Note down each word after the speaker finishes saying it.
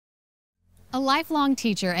A lifelong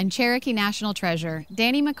teacher and Cherokee National Treasure,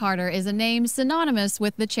 Danny McCarter is a name synonymous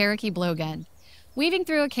with the Cherokee Blowgun. Weaving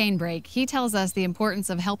through a cane break, he tells us the importance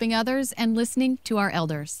of helping others and listening to our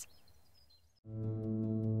elders.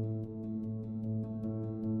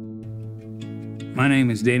 My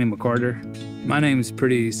name is Danny McCarter. My name is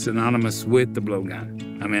pretty synonymous with the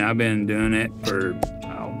blowgun. I mean, I've been doing it for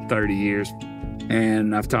 30 years,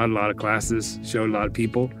 and I've taught a lot of classes, showed a lot of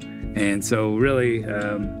people. And so really,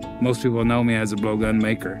 most people know me as a blowgun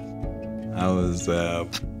maker. I was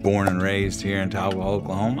born and raised here in Tulsa,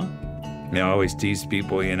 Oklahoma. I always tease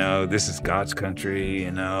people, this is God's country,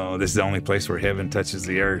 this is the only place where heaven touches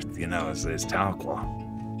the earth, it's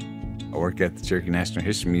Tahlequah. I work at the Cherokee National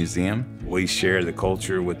History Museum. We share the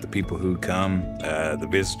culture with the people who come, the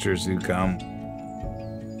visitors who come.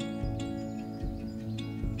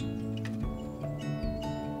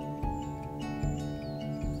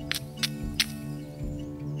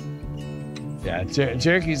 Yeah,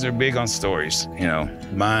 Cherokees are big on stories.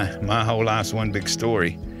 My whole life's one big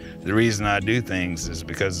story. The reason I do things is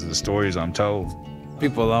because of the stories I'm told.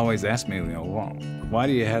 People always ask me, why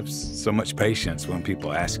do you have so much patience when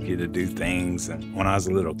people ask you to do things? And when I was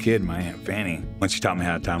a little kid, my Aunt Fanny, she taught me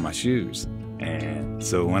how to tie my shoes. And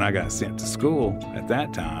so when I got sent to school at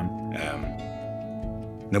that time,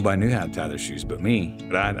 nobody knew how to tie their shoes but me.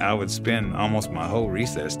 But I would spend almost my whole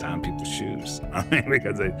recess tying people's shoes.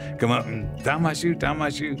 Because they'd come up and tie my shoe, tie my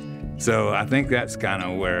shoe. So I think that's kind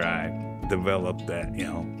of where I developed that,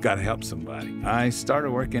 got to help somebody. I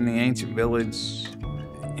started working in the ancient village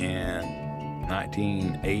in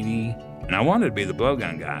 1980, and I wanted to be the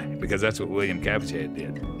blowgun guy because that's what William Cabbage Head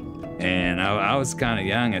did. And I was kind of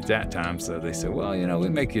young at that time, so they said, well, we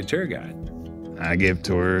make you a tour guide. I give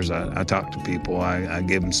tours, I talk to people, I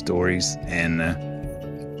give them stories, and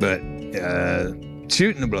but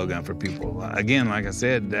shooting the blowgun for people, again, like I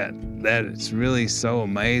said, that it's really so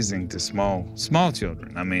amazing to small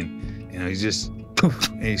children. I mean, you just poof,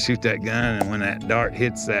 and you shoot that gun, and when that dart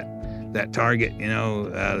hits that target,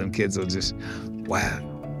 them kids will just, wow,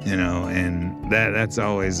 and that's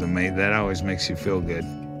always amazing. That always makes you feel good.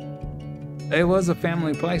 It was a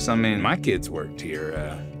family place. I mean, my kids worked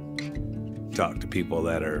here. Talk to people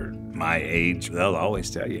that are my age, they'll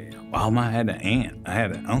always tell you, well, I had an aunt, I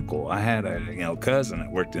had an uncle, I had a cousin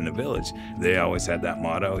that worked in the village. They always had that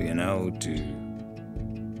motto, to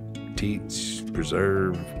teach,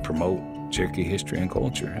 preserve, promote Cherokee history and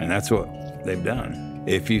culture, and that's what they've done.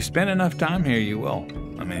 If you spend enough time here, you will.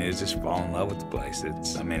 I mean, it's just fall in love with the place.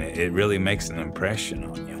 It really makes an impression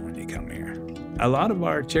on you when you come here. A lot of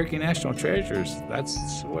our Cherokee National Treasures,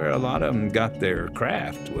 that's where a lot of them got their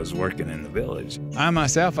craft, was working in the village.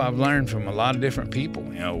 I've learned from a lot of different people.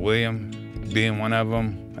 William being one of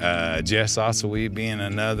them, Jess Osawee being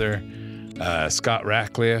another, Scott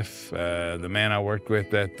Ratcliffe, the man I worked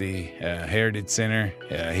with at the Heritage Center.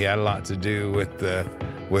 He had a lot to do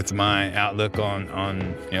with my outlook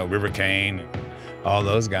on River Cane. All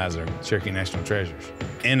those guys are Cherokee National Treasures.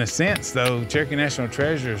 In a sense, though, Cherokee National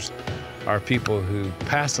Treasures are people who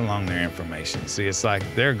pass along their information. See, it's like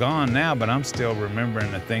they're gone now, but I'm still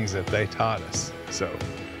remembering the things that they taught us. So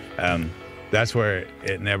that's where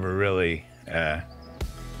it never really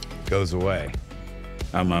goes away.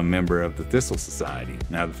 I'm a member of the Thistle Society.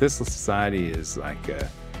 Now, the Thistle Society is like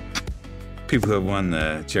people who have won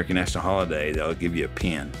the Cherokee National Holiday, they'll give you a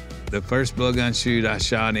pin. The first blowgun shoot I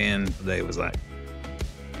shot in, it was like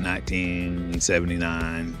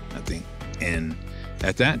 1979, I think. And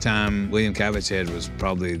at that time, William Cabbage Head was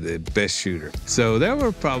probably the best shooter. So there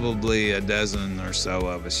were probably a dozen or so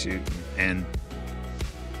of us shooting, and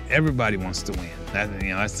everybody wants to win.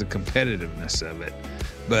 That's the competitiveness of it.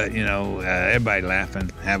 But, everybody laughing,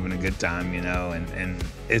 having a good time, and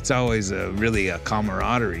it's always really a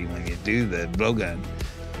camaraderie when you do the blowgun.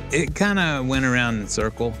 It kind of went around in a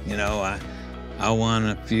circle, I won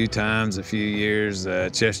a few times, a few years.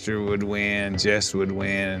 Chester would win, Jess would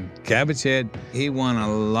win. Cabbage Head, he won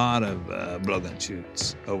a lot of blowgun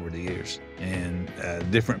shoots over the years. And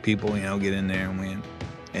different people, get in there and win.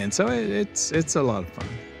 And so it's a lot of fun.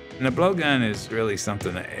 And the blowgun is really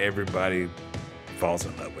something that everybody falls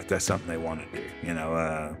in love with. That's something they want to do,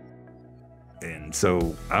 And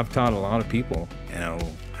so I've taught a lot of people,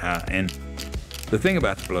 how, and the thing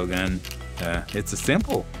about the blowgun, it's a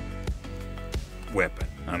simple weapon.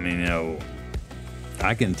 I mean,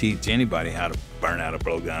 I can teach anybody how to burn out a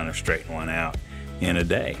blowgun or straighten one out in a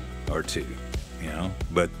day or two,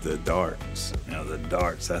 But the darts,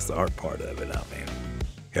 that's the art part of it,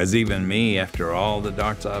 Because even me, after all the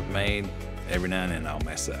darts I've made, every now and then I'll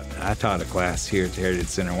mess up. I taught a class here at the Heritage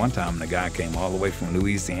Center one time, and the guy came all the way from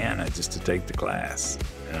Louisiana just to take the class,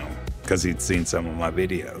 because he'd seen some of my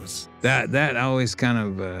videos. That always kind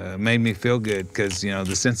of made me feel good because, you know,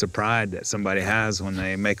 the sense of pride that somebody has when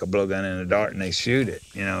they make a blowgun in the dart and they shoot it,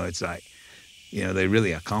 you know, it's like, you know, they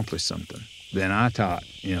really accomplished something. Then I taught,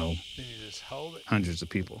 you know, hundreds of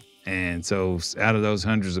people. And so out of those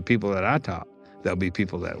hundreds of people that I taught, there'll be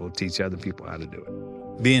people that will teach other people how to do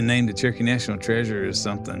it. Being named the Cherokee National Treasure is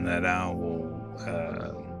something that I will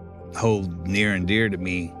hold near and dear to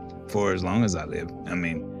me for as long as I live. I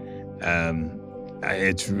mean,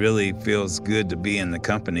 it really feels good to be in the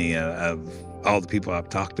company of all the people I've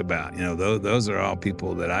talked about. You know, those are all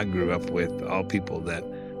people that I grew up with, all people that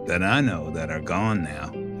I know that are gone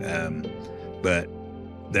now. But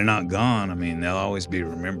they're not gone. I mean, they'll always be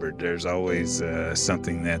remembered. There's always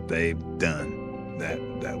something that they've done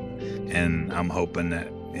and I'm hoping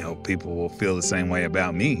that, you know, people will feel the same way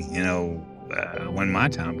about me, you know, when my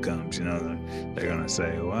time comes. You know, they're gonna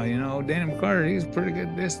say, well, you know, Danny McCarter, he's pretty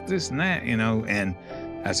good this and that, you know, and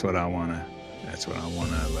that's what I wanna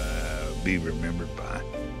be remembered by.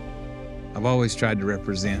 I've always tried to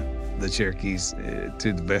represent the Cherokees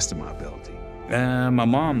to the best of my ability. My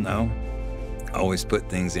mom, though, always put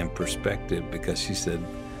things in perspective because she said,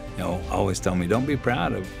 you know, always tell me, don't be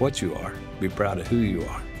proud of what you are, be proud of who you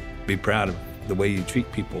are. Be proud of the way you treat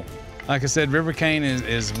people. Like I said, river cane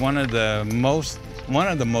is one of the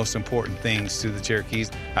most important things to the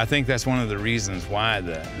Cherokees. I think that's one of the reasons why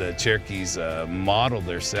the Cherokees modeled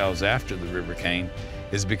themselves after the river cane,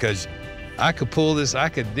 is because I could pull this, I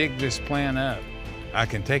could dig this plant up, I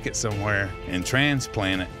can take it somewhere and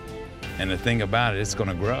transplant it, and the thing about it, it's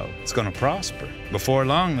gonna grow, it's gonna prosper. Before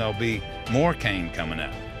long, there'll be more cane coming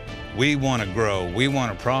out. We wanna grow, we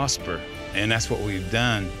wanna prosper, and that's what we've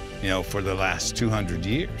done, you know, for the last 200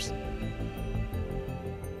 years.